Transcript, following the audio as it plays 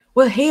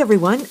Well, hey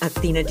everyone,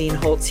 Athena Dean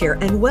Holtz here,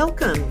 and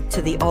welcome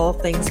to the All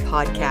Things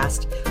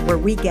Podcast, where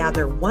we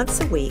gather once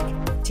a week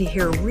to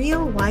hear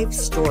real life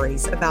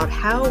stories about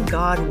how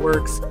God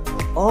works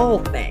all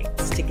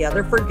things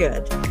together for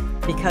good,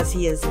 because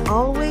He is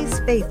always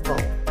faithful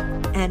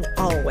and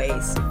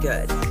always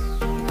good.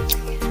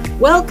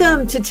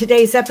 Welcome to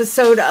today's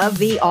episode of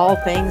the All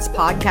Things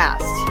Podcast.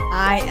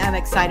 I am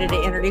excited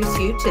to introduce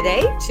you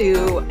today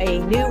to a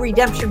new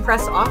Redemption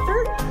Press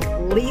author,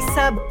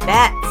 Lisa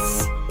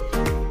Betts.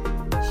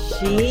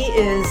 She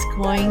is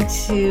going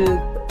to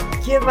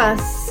give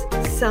us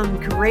some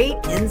great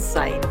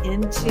insight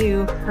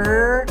into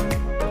her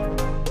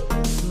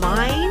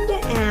mind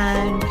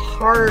and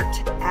heart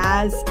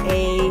as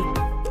a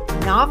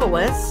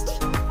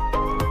novelist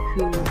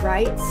who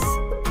writes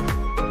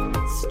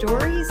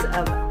stories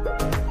of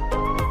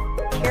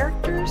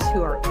characters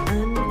who are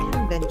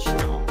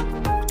unconventional.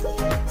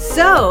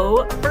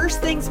 So,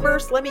 first things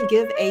first, let me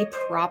give a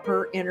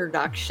proper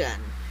introduction.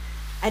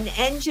 An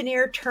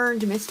engineer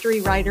turned mystery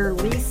writer,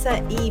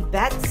 Lisa E.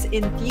 Betts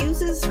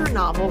infuses her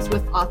novels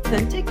with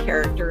authentic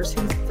characters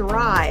who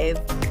thrive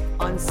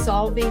on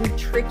solving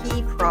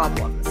tricky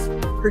problems.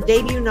 Her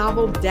debut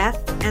novel,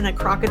 Death and a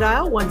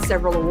Crocodile, won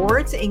several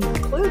awards,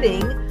 including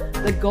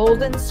the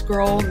Golden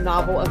Scroll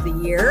Novel of the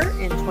Year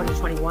in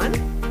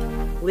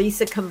 2021.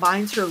 Lisa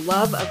combines her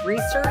love of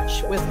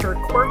research with her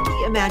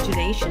quirky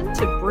imagination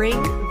to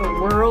bring the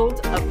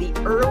world of the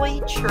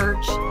early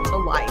church to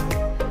life.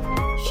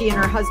 She and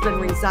her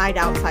husband reside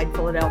outside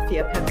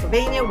Philadelphia,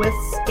 Pennsylvania with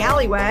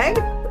Scallywag,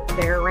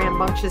 their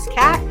rambunctious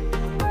cat,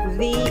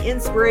 the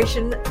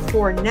inspiration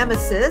for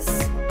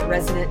Nemesis,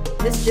 resident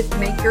mischief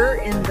maker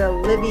in the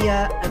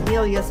Livia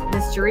Amelia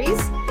mysteries.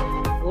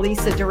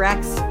 Lisa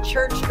directs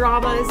church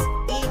dramas,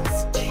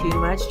 eats too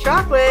much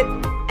chocolate,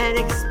 and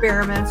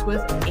experiments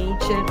with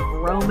ancient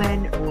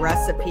Roman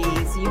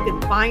recipes. You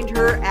can find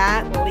her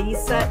at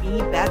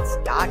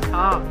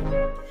lisaebetts.com.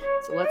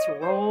 So let's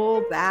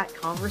roll that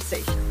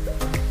conversation.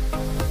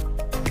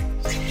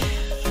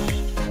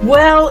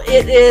 Well,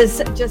 it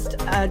is just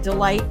a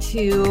delight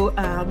to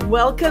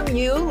welcome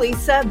you,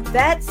 Lisa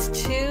Betts,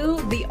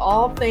 to the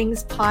All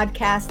Things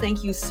Podcast.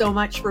 Thank you so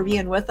much for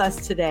being with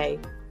us today.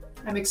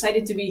 I'm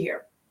excited to be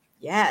here.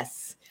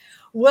 Yes.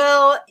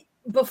 Well,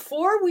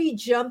 before we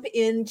jump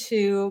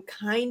into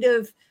kind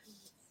of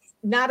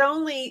not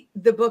only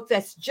the book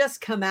that's just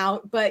come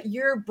out, but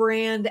your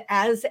brand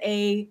as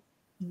a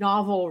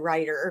novel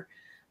writer,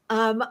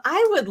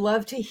 I would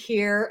love to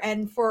hear,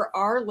 and for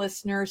our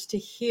listeners to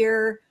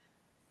hear,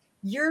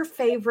 your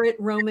favorite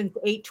Romans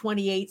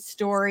 8:28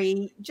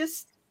 story,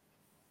 just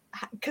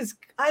because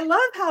I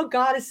love how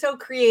God is so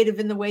creative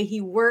in the way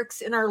He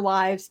works in our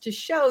lives to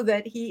show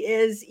that He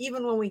is,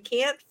 even when we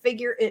can't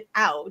figure it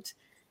out,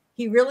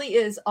 He really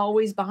is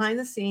always behind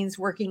the scenes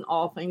working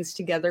all things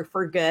together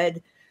for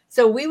good.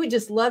 So we would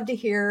just love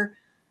to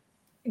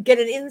get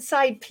an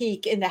inside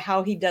peek into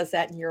how He does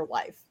that in your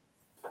life.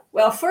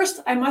 Well,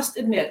 first, I must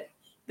admit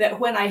that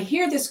when I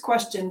hear this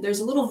question,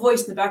 there's a little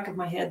voice in the back of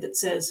my head that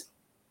says,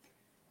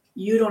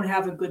 you don't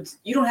have a good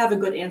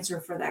answer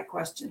for that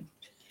question.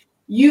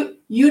 You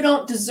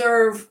don't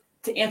deserve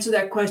to answer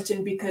that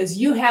question because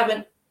you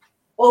haven't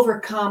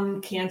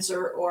overcome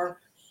cancer or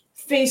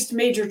faced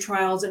major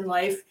trials in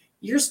life.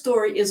 Your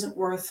story isn't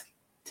worth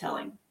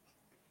telling.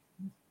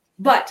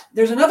 But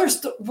there's another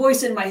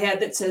voice in my head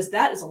that says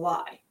that is a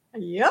lie.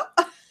 Yep.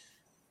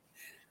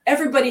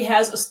 Everybody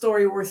has a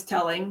story worth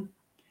telling.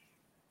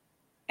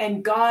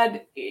 And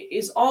God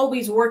is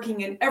always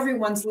working in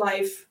everyone's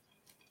life,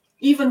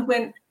 even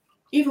when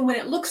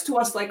it looks to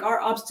us like our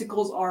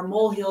obstacles are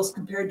molehills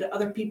compared to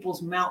other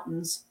people's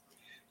mountains.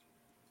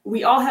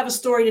 We all have a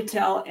story to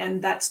tell, and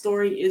that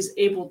story is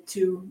able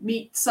to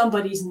meet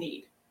somebody's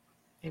need.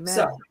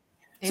 Amen.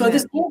 So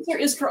this answer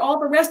is for all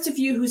the rest of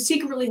you who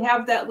secretly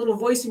have that little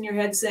voice in your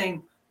head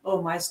saying,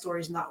 oh, my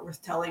story's not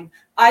worth telling.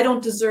 I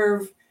don't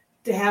deserve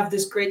to have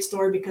this great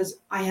story because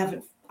I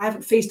haven't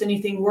faced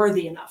anything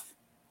worthy enough.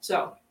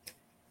 So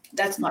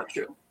that's not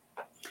true.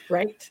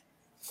 Right.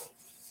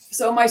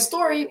 So my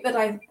story that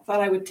I thought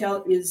I would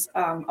tell is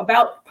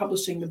about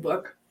publishing the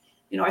book.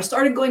 I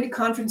started going to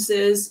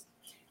conferences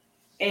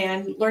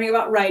and learning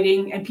about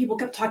writing, and people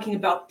kept talking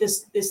about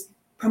this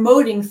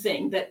promoting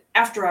thing that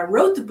after I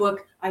wrote the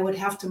book, I would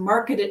have to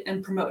market it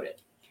and promote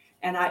it.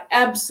 And I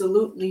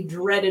absolutely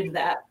dreaded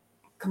that,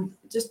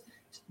 just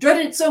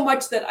dreaded it so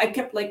much that I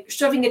kept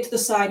shoving it to the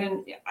side,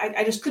 and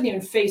I just couldn't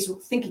even face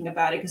thinking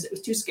about it because it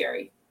was too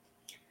scary.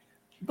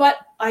 But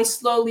I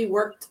slowly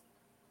worked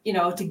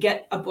to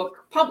get a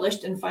book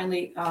published. And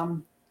finally,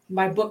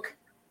 my book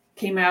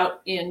came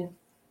out in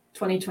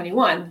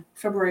 2021,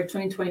 February of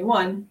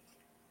 2021.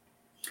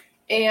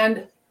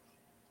 And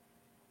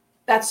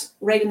that's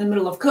right in the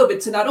middle of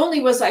COVID. So not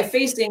only was I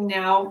facing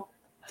now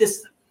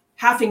this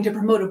having to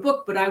promote a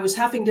book, but I was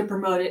having to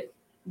promote it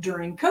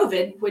during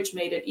COVID, which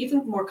made it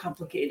even more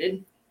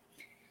complicated.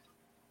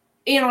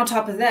 And on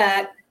top of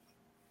that,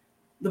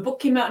 the book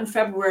came out in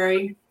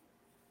February.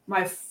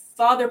 My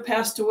father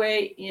passed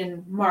away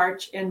in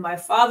March, and my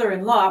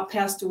father-in-law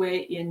passed away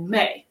in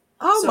May.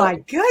 Oh my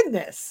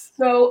goodness.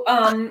 So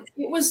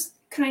it was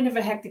kind of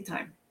a hectic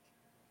time.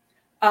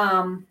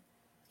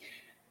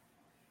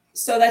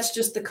 So that's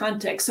just the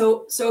context.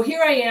 So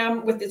here I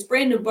am with this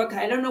brand new book.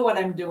 I don't know what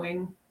I'm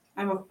doing.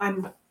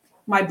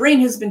 My brain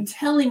has been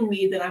telling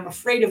me that I'm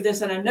afraid of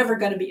this and I'm never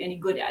going to be any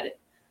good at it.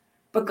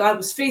 But God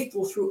was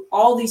faithful through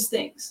all these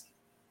things.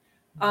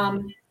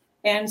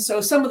 And so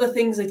some of the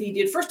things that he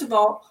did, first of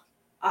all,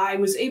 I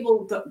was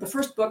able, the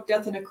first book,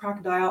 Death in a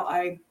Crocodile,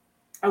 I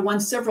won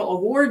several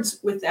awards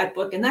with that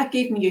book. And that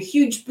gave me a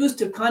huge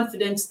boost of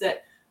confidence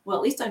that, well,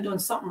 at least I'm doing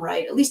something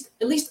right. At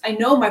least I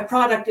know my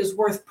product is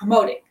worth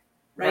promoting.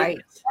 Right.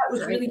 That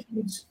was really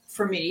huge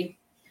for me.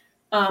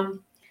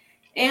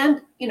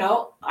 And, you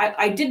know,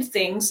 I did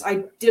things.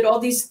 I did all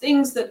these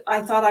things that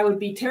I thought I would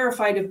be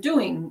terrified of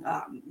doing,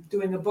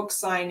 doing a book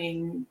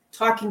signing,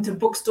 talking to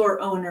bookstore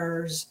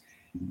owners,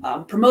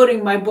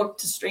 promoting my book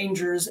to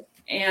strangers.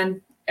 And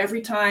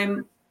every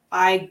time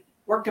I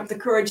worked up the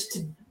courage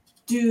to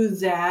do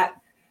that,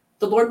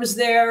 the Lord was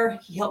there.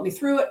 He helped me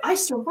through it. I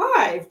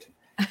survived.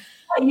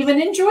 I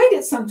even enjoyed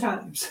it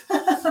sometimes.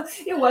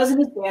 It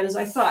wasn't as bad as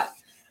I thought.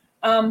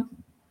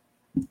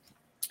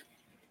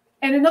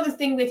 And another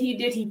thing that he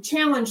did, he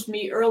challenged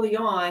me early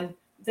on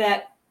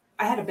that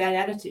I had a bad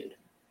attitude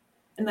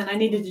and then I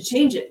needed to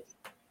change it.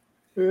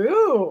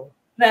 Ooh.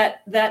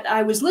 That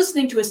I was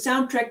listening to a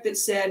soundtrack that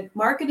said,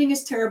 marketing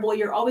is terrible.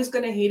 You're always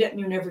going to hate it and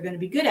you're never going to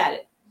be good at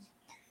it.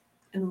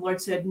 And the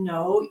Lord said,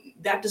 no,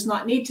 that does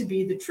not need to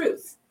be the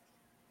truth.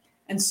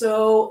 And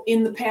so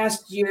in the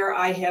past year,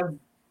 I have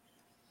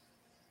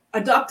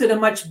adopted a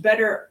much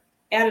better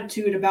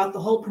attitude about the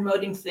whole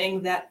promoting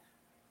thing, that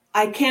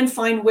I can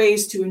find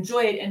ways to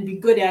enjoy it and be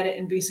good at it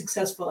and be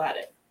successful at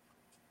it.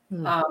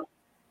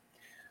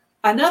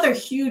 Another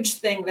huge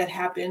thing that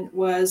happened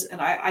was,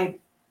 and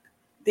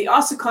the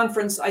ASA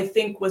conference, I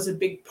think, was a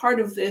big part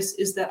of this,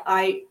 is that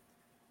I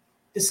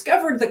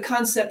discovered the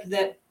concept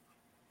that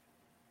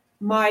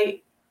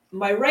my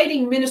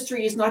writing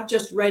ministry is not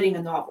just writing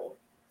a novel,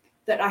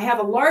 that I have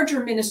a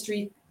larger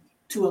ministry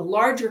to a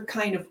larger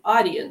kind of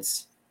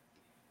audience.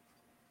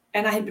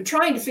 And I had been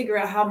trying to figure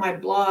out how my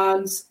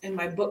blogs and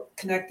my book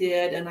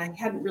connected, and I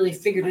hadn't really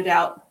figured it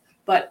out.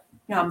 But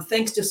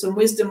thanks to some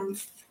wisdom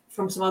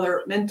from some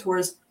other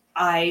mentors,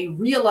 I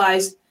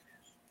realized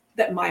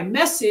that my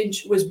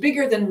message was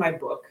bigger than my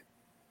book.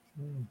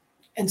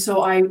 And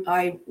so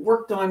I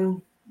worked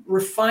on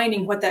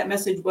refining what that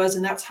message was,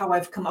 and that's how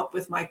I've come up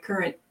with my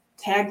current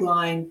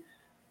tagline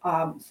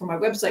for my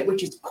website,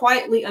 which is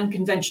Quietly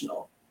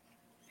Unconventional.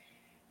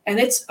 And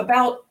it's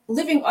about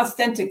living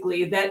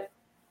authentically, that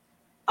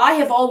I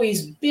have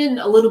always been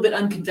a little bit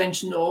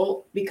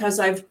unconventional because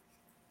I've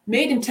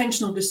made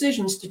intentional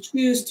decisions to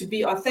choose to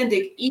be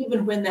authentic,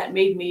 even when that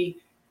made me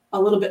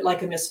a little bit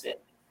like a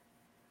misfit.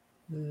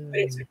 But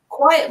it's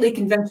quietly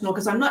conventional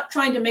because I'm not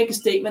trying to make a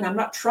statement. I'm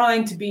not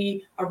trying to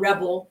be a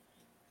rebel.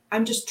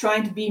 I'm just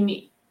trying to be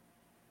me.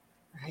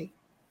 Right.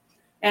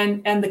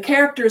 And the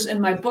characters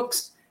in my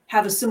books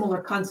have a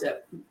similar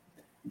concept.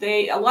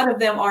 A lot of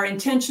them are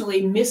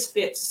intentionally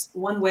misfits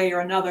one way or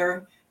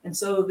another. And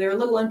so they're a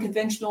little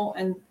unconventional,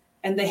 and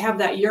they have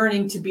that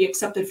yearning to be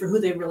accepted for who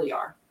they really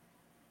are.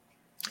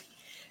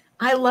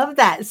 I love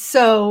that.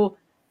 So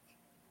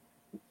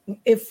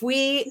if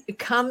we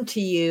come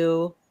to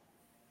you,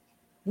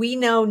 we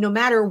know no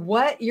matter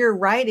what you're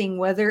writing,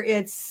 whether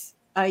it's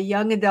a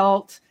young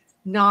adult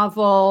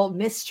novel,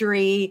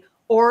 mystery,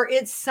 or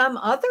it's some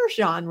other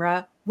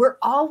genre, we're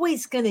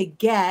always going to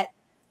get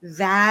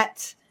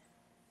that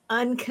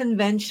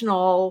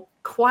unconventional,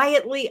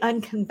 quietly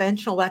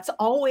unconventional. That's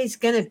always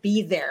going to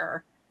be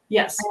there.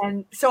 Yes.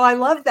 And so I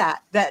love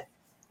that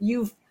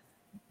you've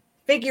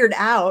figured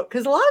out,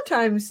 because a lot of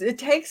times it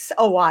takes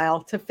a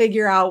while to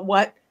figure out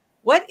what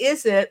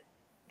is it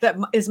that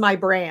is my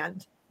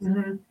brand.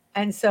 Mm-hmm.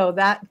 And so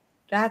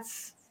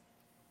that's,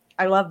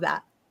 I love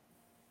that.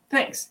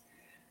 Thanks.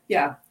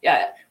 Yeah.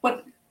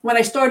 When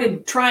I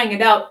started trying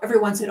it out,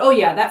 everyone said, oh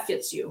yeah, that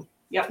fits you.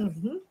 Yep.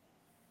 Mm-hmm.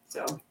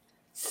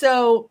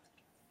 So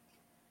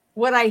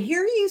what I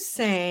hear you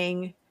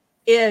saying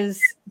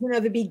is,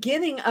 the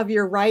beginning of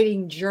your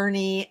writing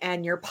journey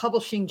and your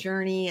publishing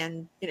journey,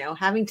 and,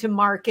 having to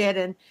market,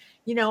 and,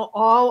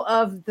 all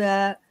of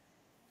the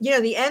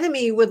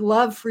enemy would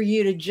love for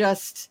you to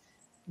just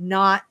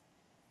not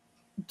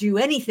do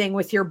anything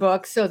with your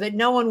book so that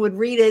no one would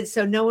read it,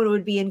 so no one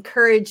would be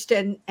encouraged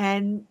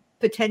and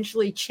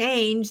potentially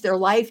change their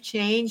life,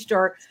 changed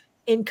or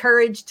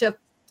encouraged to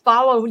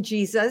follow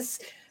Jesus.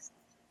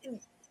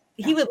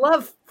 He would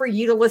love for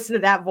you to listen to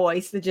that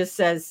voice that just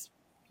says,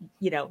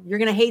 you're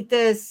going to hate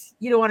this.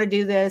 You don't want to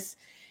do this.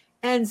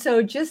 And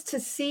so just to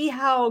see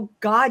how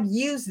God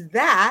used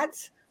that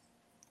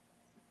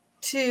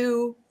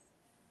to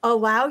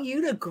allow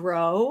you to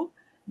grow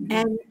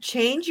and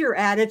change your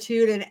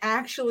attitude and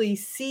actually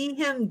see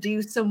him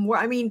do some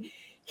work. I mean,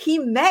 he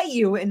met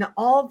you in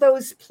all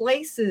those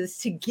places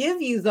to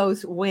give you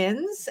those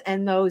wins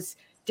and those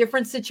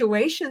different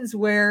situations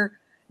where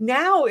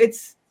now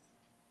it's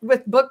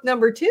with book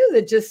number 2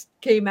 that just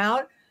came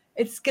out.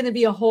 it's going to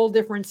be a whole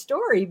different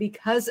story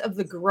because of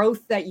the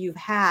growth that you've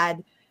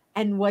had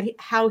and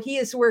how he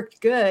has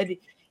worked good,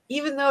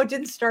 even though it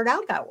didn't start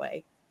out that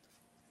way.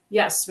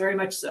 Yes, very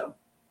much so.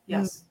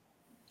 Yes.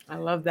 I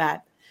love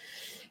that.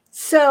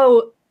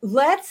 So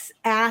let's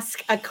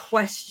ask a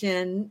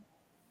question.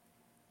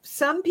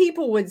 Some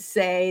people would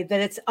say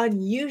that it's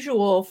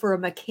unusual for a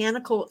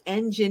mechanical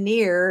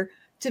engineer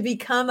to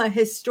become a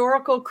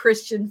historical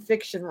Christian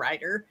fiction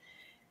writer.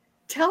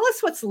 Tell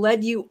us what's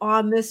led you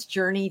on this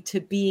journey to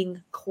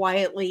being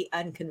quietly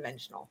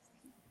unconventional.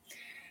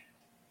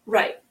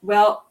 Right.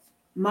 Well,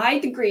 my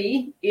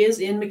degree is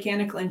in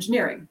mechanical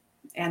engineering,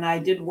 and I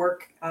did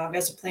work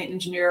as a plant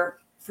engineer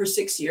for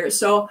 6 years.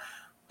 So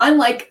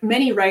unlike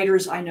many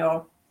writers I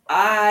know,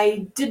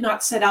 I did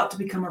not set out to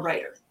become a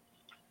writer.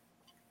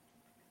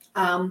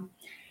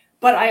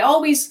 But I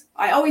always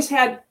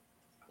had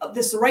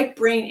this right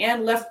brain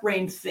and left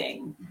brain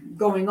thing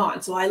going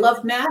on. So I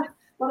loved math,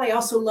 but I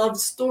also loved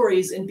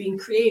stories and being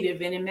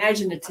creative and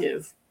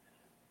imaginative.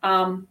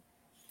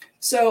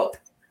 So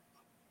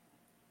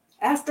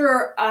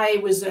after I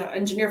was an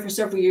engineer for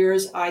several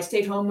years, I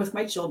stayed home with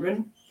my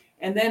children,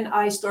 and then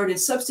I started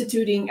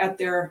substituting at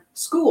their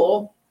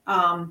school.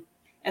 And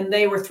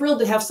they were thrilled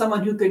to have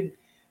someone who could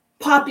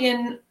pop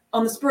in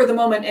on the spur of the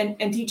moment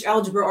and teach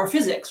algebra or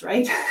physics,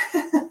 right?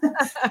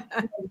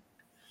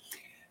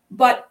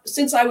 But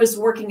since I was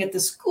working at the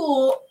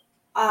school,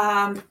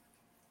 I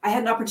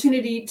had an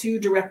opportunity to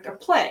direct a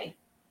play.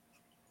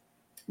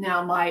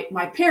 Now,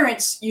 my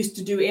parents used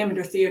to do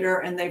amateur theater,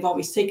 and they've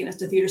always taken us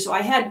to theater. So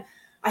I had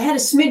a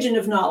smidgen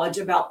of knowledge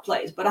about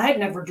plays, but I had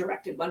never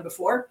directed one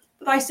before.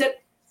 But I said,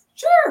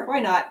 sure, why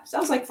not?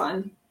 Sounds like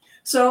fun.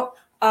 So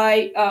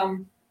I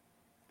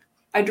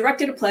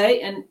directed a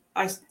play, and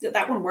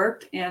that one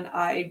worked, and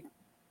I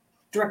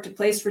directed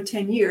plays for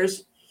 10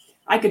 years.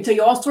 I could tell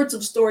you all sorts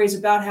of stories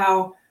about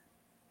how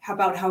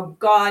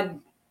God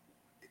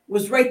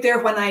was right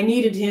there when I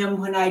needed him,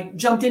 when I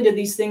jumped into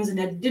these things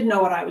and didn't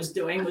know what I was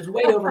doing, was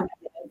way over my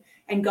head.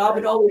 And God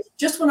would always,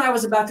 just when I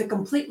was about to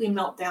completely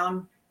melt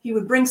down, he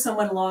would bring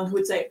someone along who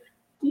would say,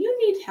 do you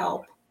need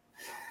help?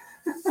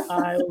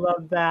 I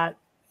love that.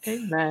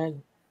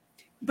 Amen.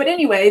 But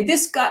anyway,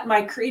 this got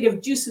my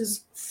creative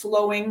juices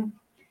flowing.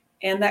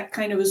 And that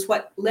kind of is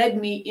what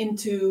led me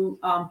into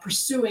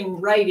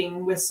pursuing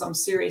writing with some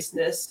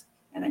seriousness.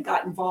 And I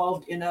got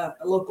involved in a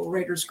local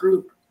writers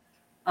group.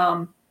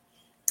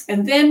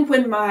 And then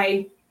when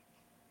my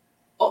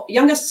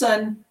youngest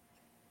son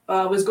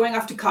was going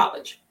off to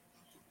college,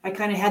 I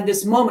kind of had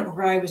this moment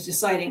where I was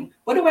deciding,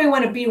 what do I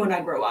want to be when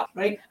I grow up,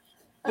 right?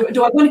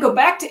 Do I want to go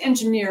back to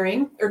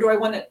engineering, or do I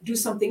want to do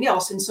something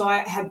else? And so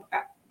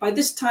by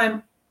this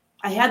time,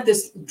 I had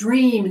this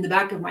dream in the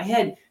back of my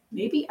head,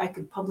 maybe I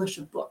could publish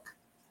a book.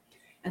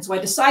 And so I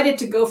decided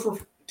to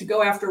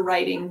go after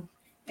writing.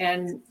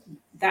 And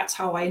that's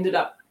how I ended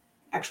up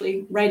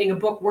actually writing a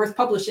book worth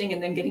publishing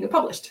and then getting it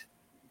published.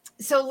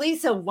 So,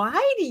 Lisa, why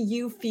do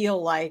you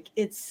feel like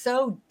it's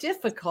so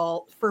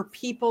difficult for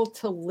people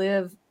to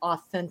live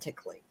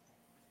authentically?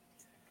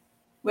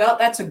 Well,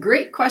 that's a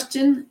great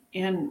question.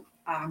 And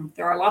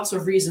there are lots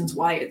of reasons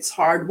why it's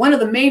hard. One of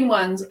the main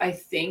ones, I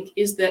think,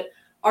 is that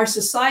our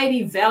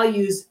society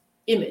values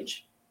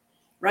image,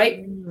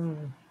 right?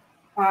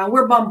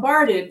 We're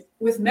bombarded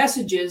with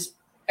messages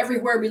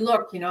everywhere we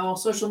look,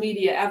 social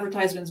media,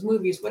 advertisements,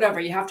 movies,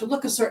 whatever. You have to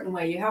look a certain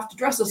way. You have to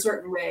dress a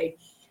certain way.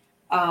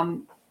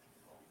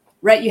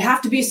 Right? You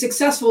have to be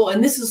successful,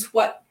 and this is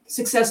what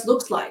success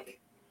looks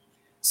like.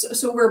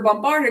 So we're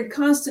bombarded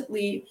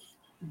constantly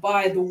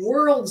by the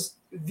world's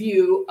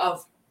view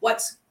of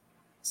what's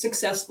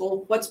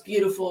successful, what's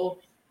beautiful,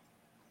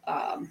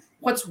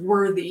 what's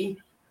worthy.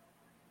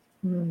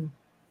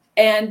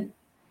 And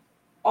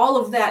all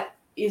of that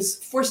is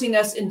forcing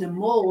us into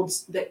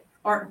molds that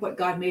aren't what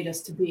God made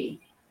us to be.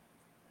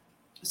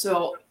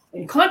 So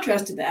in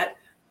contrast to that,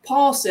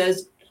 Paul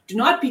says, do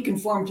not be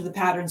conformed to the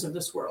patterns of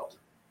this world.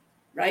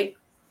 Right?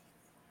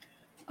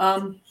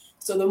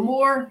 So the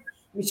more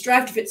we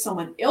strive to fit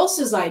someone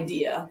else's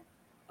idea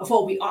of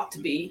what we ought to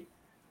be,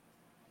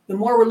 the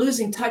more we're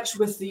losing touch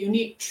with the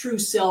unique true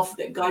self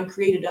that God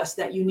created us,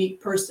 that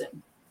unique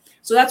person.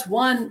 So that's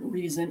one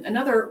reason.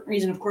 Another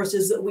reason, of course,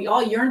 is that we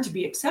all yearn to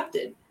be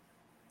accepted.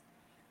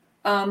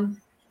 And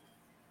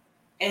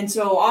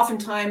so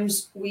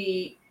oftentimes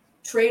we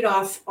trade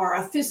off our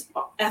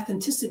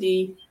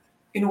authenticity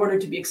in order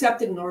to be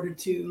accepted, in order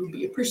to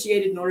be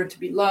appreciated, in order to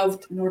be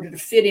loved, in order to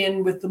fit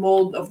in with the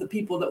mold of the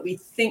people that we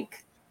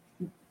think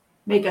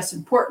make us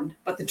important.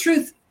 But the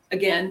truth,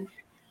 again,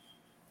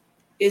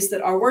 is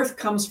that our worth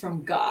comes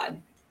from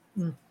God,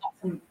 not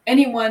from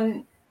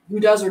anyone who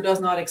does or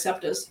does not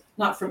accept us,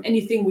 not from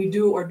anything we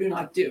do or do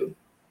not do.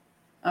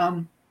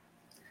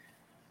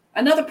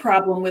 Another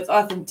problem with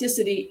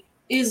authenticity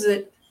is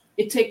that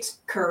it takes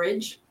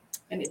courage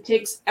and it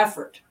takes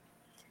effort,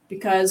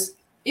 because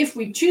if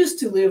we choose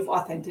to live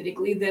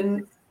authentically,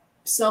 then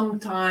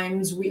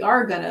sometimes we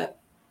are going to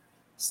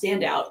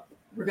stand out.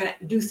 We're going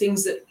to do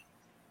things that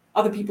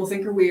other people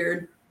think are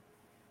weird.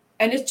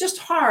 And it's just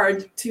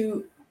hard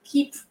to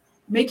keep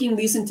making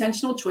these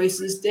intentional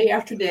choices day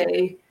after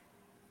day,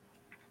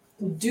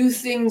 do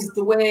things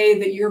the way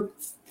that your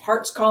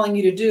heart's calling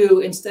you to do,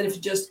 instead of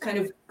just kind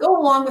of go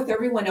along with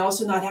everyone else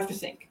and not have to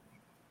think.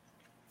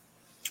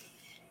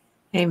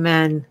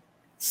 Amen.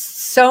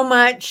 So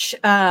much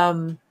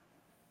of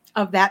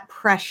that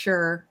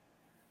pressure,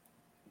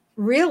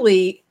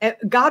 really,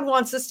 God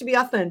wants us to be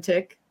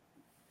authentic,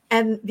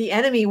 and the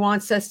enemy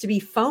wants us to be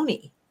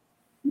phony.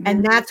 Mm-hmm.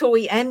 And that's what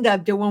we end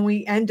up doing when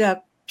we end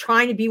up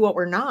trying to be what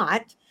we're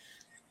not.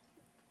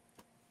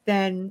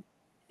 Then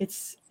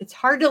it's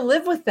hard to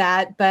live with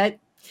that, but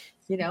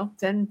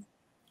then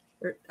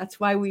that's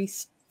why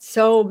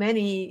so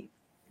many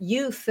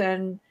youth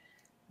and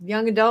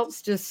young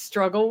adults just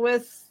struggle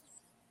with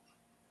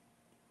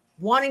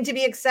wanting to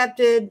be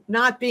accepted,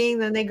 not being.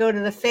 Then they go to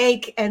the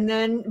fake,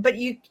 but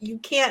you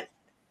can't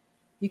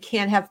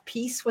have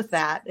peace with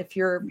that if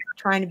you're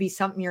trying to be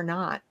something you're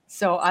not.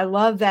 So I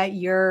love that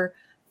you're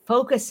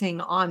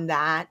focusing on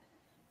that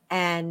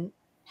and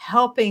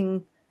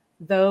helping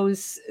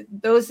those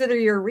that are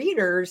your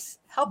readers,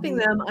 helping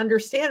them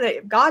understand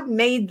that God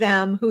made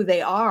them who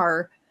they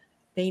are.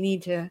 They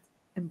need to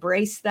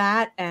embrace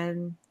that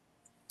and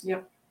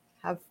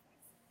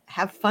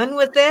have fun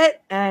with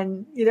it.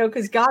 And,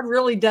 because God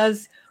really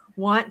does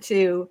want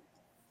to,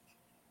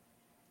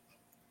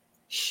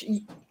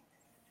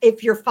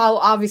 if you're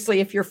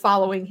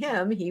following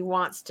him, he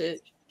wants to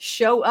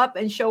show up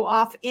and show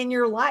off in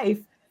your life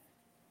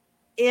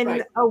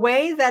in a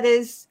way that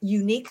is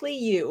uniquely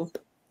you.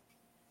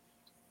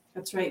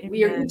 That's right. Amen.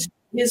 We are each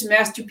his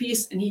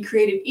masterpiece, and he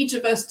created each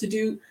of us to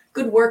do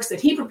good works that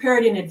he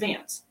prepared in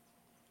advance.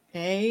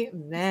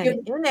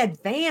 Amen. In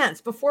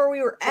advance, before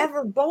we were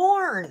ever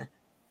born.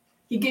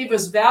 He gave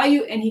us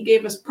value and he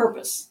gave us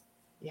purpose.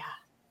 Yeah,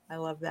 I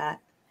love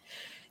that.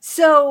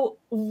 So,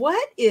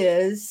 what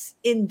is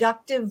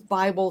inductive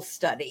Bible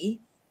study,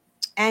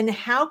 and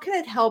how can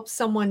it help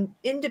someone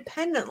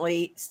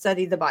independently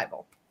study the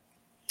Bible?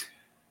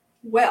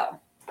 Well,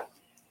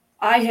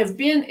 I have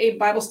been a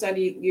Bible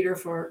study leader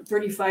for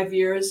 35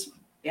 years,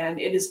 and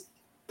it is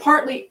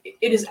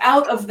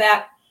out of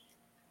that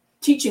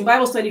teaching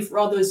Bible study for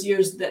all those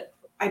years that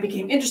I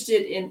became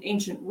interested in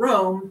ancient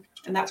Rome,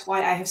 and that's why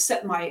I have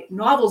set my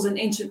novels in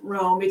ancient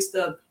Rome. It's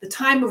the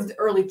time of the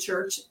early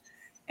church,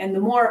 and the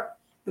more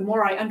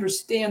I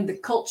understand the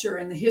culture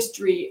and the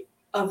history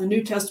of the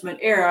New Testament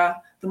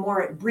era, the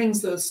more it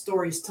brings those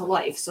stories to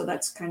life. So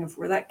that's kind of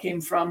where that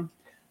came from.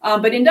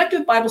 But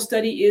inductive Bible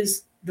study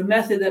is the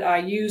method that I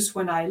use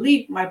when I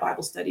lead my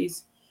Bible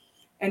studies.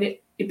 And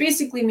it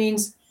basically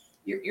means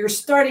you're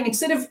starting,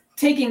 instead of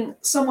taking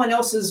someone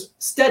else's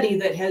study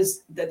that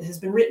has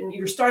been written,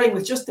 you're starting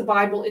with just the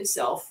Bible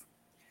itself,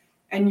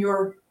 and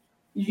you're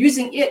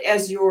using it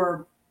as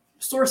your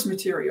source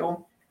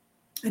material,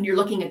 and you're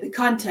looking at the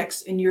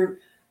context, and you're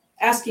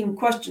asking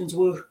questions.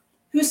 Well,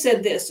 who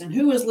said this, and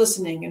who was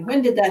listening, and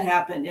when did that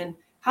happen, and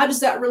how does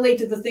that relate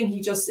to the thing he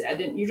just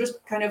said? And you're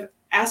just kind of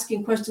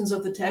asking questions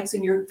of the text,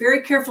 and you're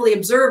very carefully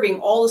observing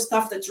all the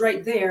stuff that's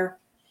right there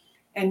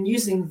and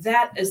using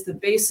that as the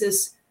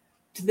basis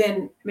to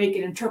then make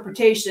an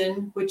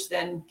interpretation, which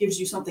then gives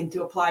you something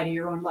to apply to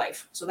your own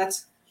life. So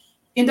that's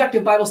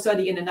inductive Bible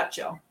study in a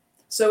nutshell.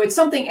 So it's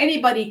something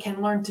anybody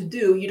can learn to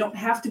do. You don't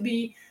have to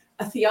be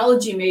a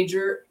theology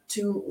major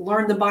to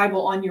learn the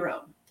Bible on your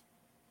own.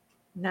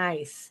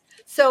 Nice.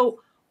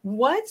 So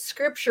what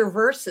scripture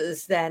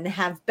verses then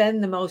have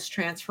been the most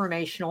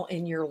transformational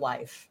in your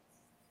life?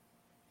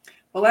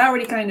 Well, I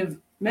already kind of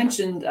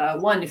mentioned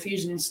one,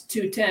 Ephesians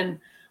 2:10,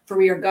 for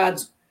we are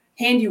God's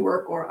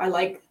handiwork, or I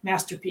like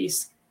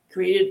masterpiece,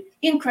 created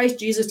in Christ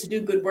Jesus to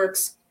do good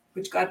works,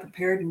 which God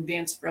prepared in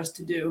advance for us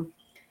to do.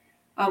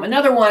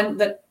 Another one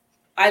that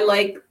I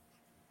like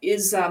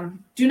is,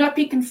 do not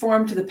be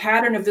conformed to the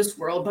pattern of this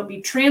world, but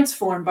be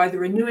transformed by the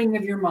renewing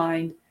of your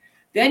mind.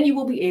 Then you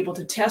will be able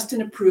to test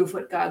and approve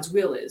what God's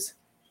will is,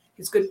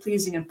 his good,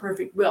 pleasing, and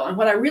perfect will. And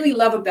what I really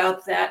love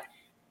about that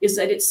is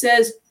that it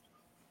says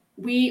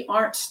we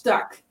aren't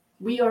stuck.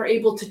 We are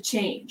able to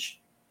change.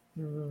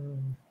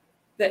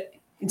 That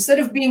instead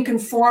of being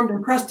conformed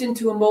and pressed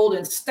into a mold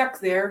and stuck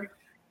there,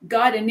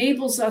 God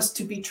enables us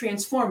to be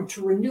transformed,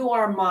 to renew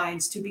our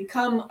minds, to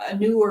become a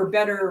newer,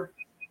 better,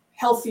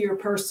 healthier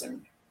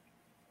person.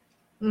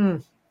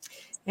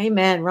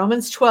 Amen.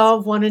 Romans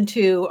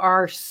 12:1-2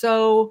 are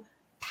so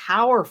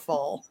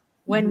powerful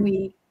when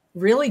we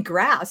really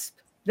grasp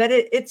that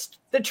it's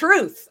the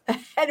truth.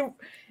 And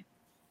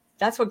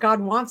that's what God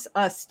wants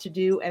us to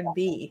do and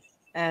be.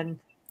 And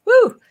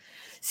woo.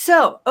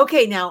 So,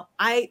 okay, now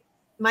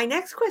my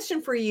next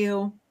question for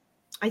you,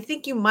 I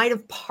think you might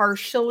have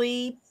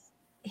partially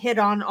hit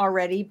on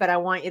already, but I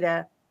want you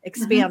to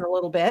expand a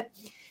little bit.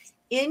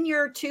 In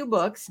your two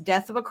books,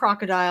 Death of a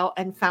Crocodile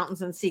and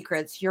Fountains and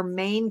Secrets, your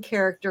main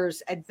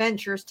character's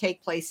adventures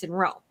take place in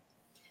Rome.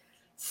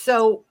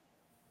 So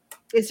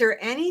is there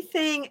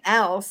anything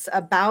else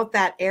about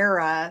that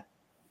era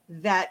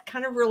that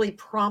kind of really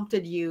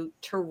prompted you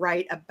to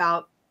write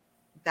about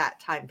that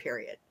time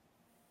period?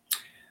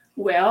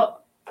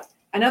 Well,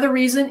 another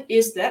reason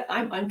is that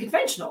I'm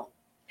unconventional.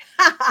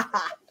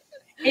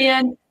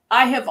 And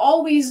I have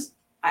always,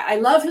 I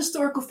love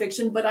historical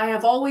fiction, but I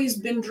have always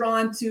been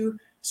drawn to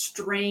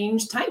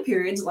strange time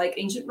periods like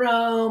ancient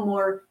Rome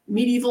or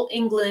medieval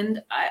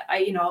England.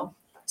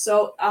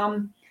 So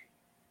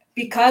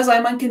because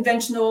I'm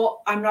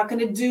unconventional, I'm not going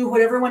to do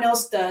what everyone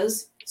else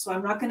does. So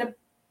I'm not going to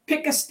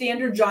pick a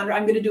standard genre.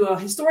 I'm going to do a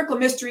historical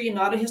mystery and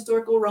not a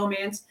historical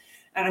romance.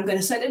 And I'm going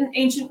to set it in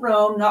ancient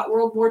Rome, not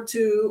World War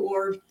II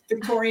or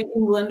Victorian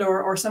England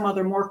or some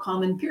other more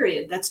common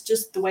period. That's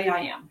just the way I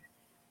am.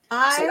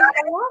 I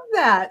love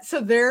that. So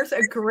there's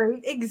a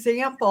great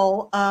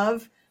example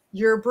of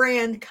your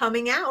brand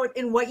coming out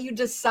in what you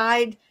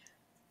decide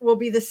will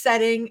be the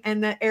setting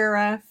and the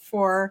era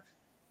for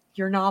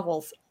your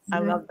novels. I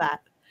love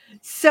that.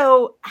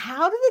 So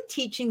how do the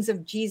teachings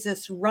of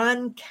Jesus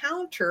run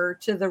counter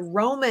to the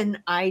Roman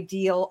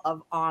ideal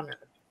of honor?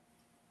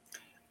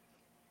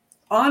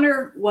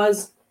 Honor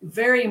was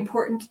very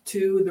important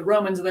to the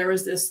Romans. There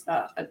was this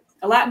a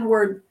Latin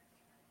word,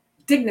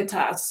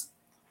 dignitas,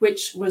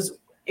 which was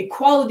a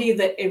quality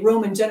that a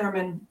Roman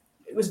gentleman,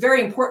 it was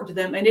very important to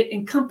them, and it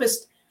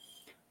encompassed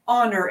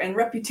honor and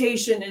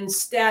reputation and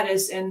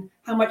status and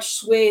how much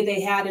sway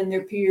they had in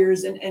their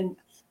peers and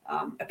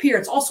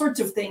appearance. All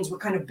sorts of things were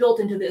kind of built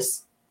into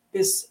this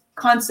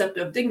concept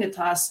of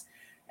dignitas.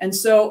 And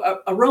so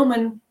a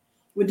Roman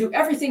would do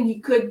everything he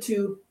could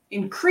to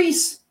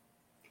increase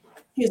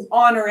his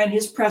honor and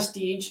his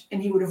prestige,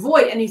 and he would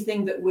avoid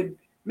anything that would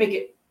make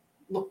it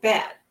look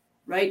bad,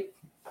 right?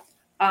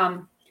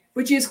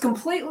 Which is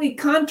completely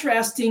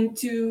contrasting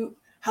to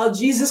how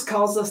Jesus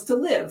calls us to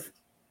live,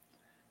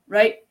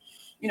 right?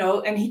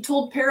 And he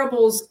told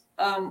parables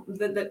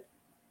that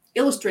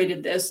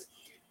illustrated this.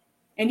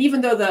 And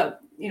even though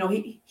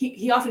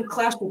he often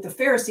clashed with the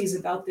Pharisees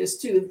about this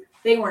too.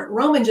 They weren't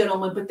Roman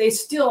gentlemen, but they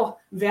still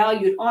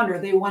valued honor.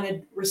 They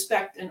wanted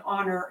respect and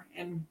honor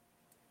and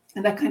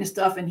that kind of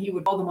stuff. And he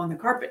would call them on the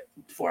carpet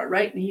for it,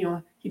 right?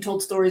 And, he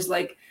told stories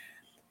like,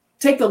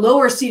 take the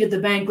lower seat at the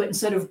banquet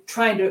instead of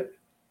trying to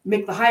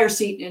make the higher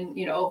seat and,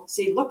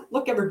 say,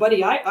 look,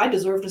 everybody, I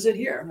deserve to sit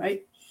here,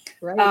 right?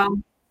 Right.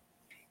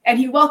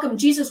 And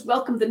Jesus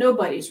welcomed the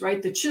nobodies,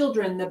 right? The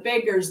children, the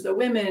beggars, the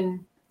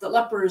women, the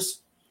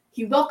lepers.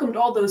 He welcomed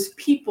all those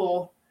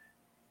people,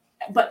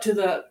 but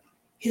to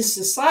his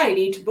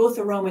society, to both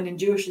the Roman and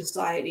Jewish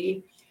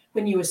society,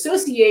 when you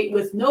associate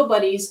with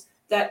nobodies,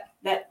 that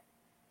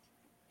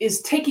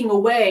is taking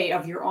away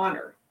of your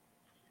honor,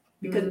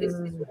 because it's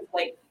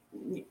like,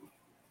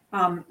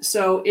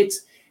 so it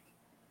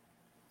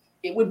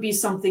would be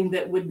something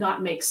that would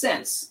not make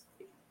sense.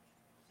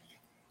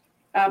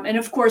 And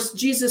of course,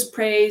 Jesus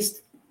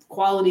praised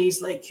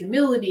qualities like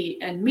humility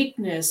and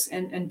meekness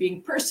and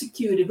being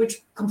persecuted,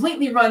 which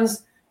completely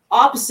runs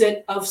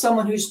opposite of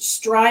someone who's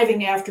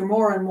striving after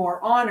more and more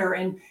honor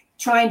and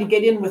trying to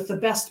get in with the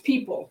best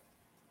people.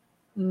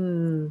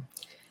 And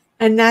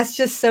that's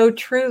just so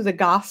true. The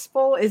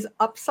gospel is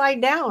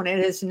upside down. It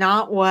is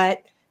not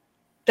what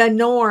the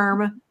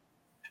norm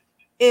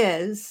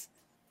is.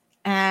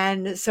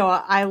 And so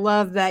I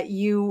love that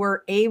you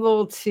were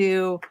able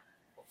to,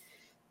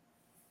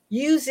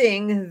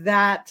 using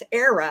that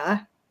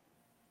era,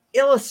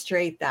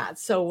 illustrate that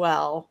so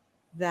well,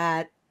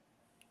 that's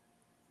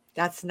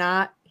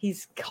not,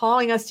 he's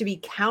calling us to be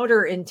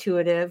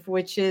counterintuitive,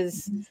 which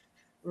is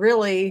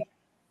really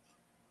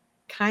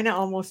kind of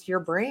almost your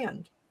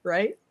brand,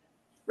 right?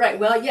 Right.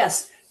 Well,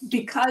 yes,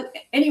 because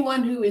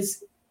anyone who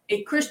is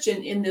a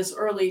Christian in this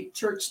early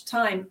church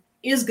time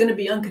is going to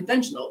be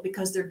unconventional,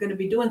 because they're going to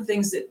be doing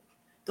things that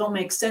don't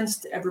make sense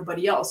to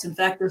everybody else. In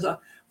fact, there's a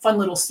fun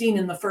little scene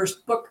in the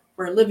first book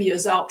where Olivia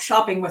is out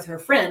shopping with her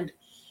friend,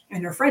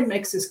 and her friend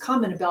makes this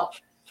comment about,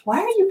 why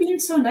are you being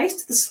so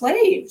nice to the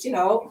slaves?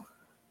 You're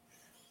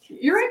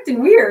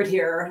acting weird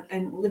here.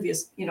 And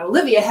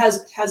Olivia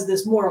has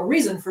this moral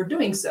reason for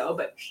doing so,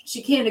 but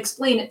she can't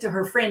explain it to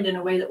her friend in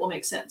a way that will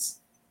make sense.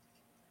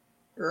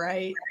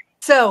 Right.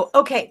 So,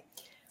 okay,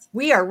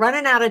 we are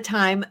running out of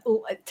time.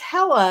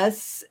 Tell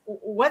us,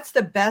 what's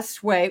the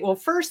best way? Well,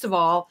 first of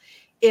all,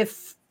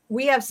 if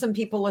we have some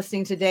people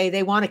listening today,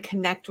 they want to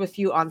connect with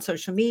you on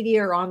social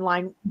media or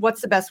online, what's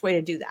the best way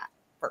to do that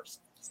first?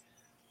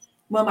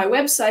 Well, my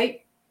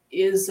website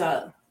is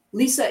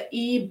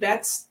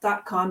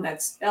lisaebetz.com.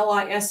 That's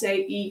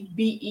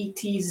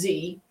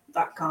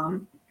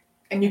lisaebetz.com.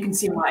 And you can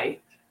see my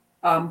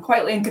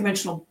Quietly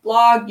Unconventional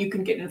blog. You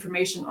can get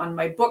information on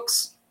my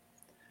books.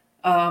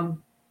 I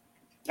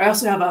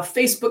also have a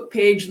Facebook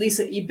page,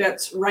 Lisa E.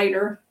 Betz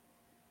Writer.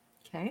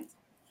 Okay.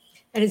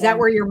 And is that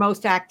where you're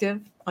most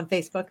active, on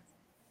Facebook?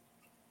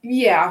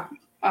 Yeah.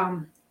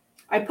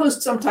 I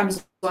post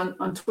sometimes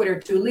on Twitter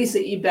too. Lisa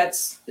E.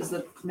 Betz is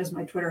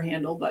my Twitter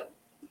handle, but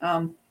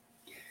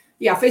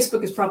yeah,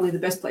 Facebook is probably the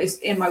best place,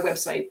 and my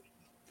website.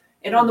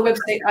 And on the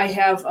website, I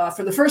have,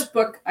 for the first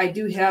book, I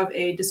do have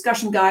a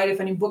discussion guide if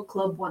any book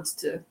club wants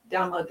to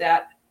download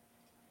that.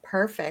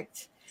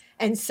 Perfect.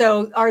 And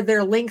so are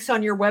there links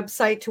on your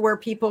website to where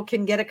people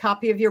can get a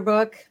copy of your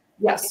book?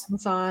 Yes.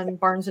 Amazon,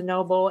 Barnes &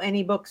 Noble,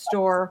 any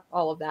bookstore,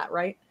 all of that,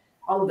 right?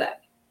 All of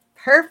that.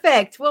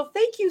 Perfect. Well,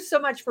 thank you so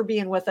much for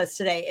being with us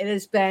today. It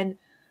has been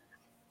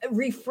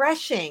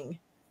refreshing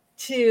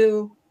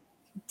to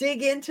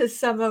dig into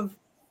some of,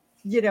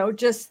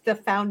 just the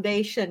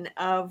foundation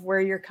of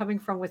where you're coming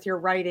from with your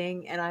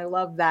writing. And I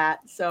love that.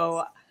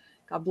 So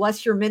God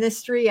bless your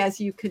ministry as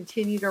you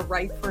continue to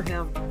write for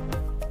him.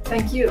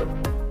 Thank you.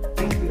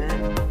 Thank you.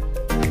 Amen.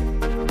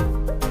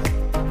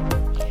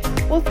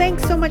 Well,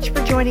 thanks so much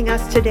for joining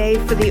us today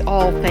for the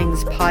All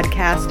Things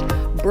Podcast,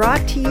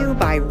 brought to you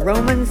by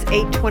Romans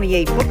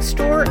 828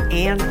 Bookstore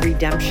and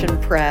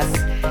Redemption Press.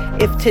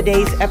 If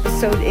today's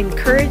episode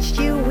encouraged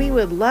you, we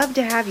would love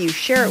to have you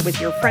share it with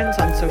your friends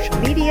on social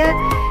media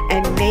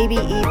and maybe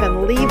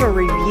even leave a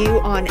review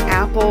on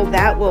Apple.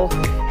 That will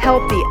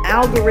help the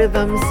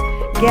algorithms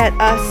get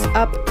us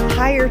up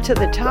higher to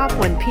the top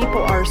when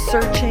people are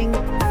searching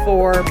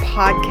for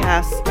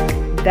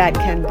podcasts that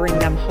can bring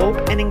them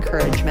hope and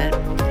encouragement.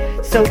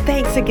 So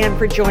thanks again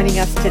for joining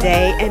us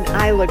today, and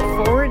I look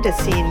forward to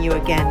seeing you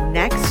again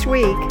next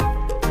week.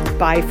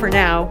 Bye for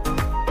now.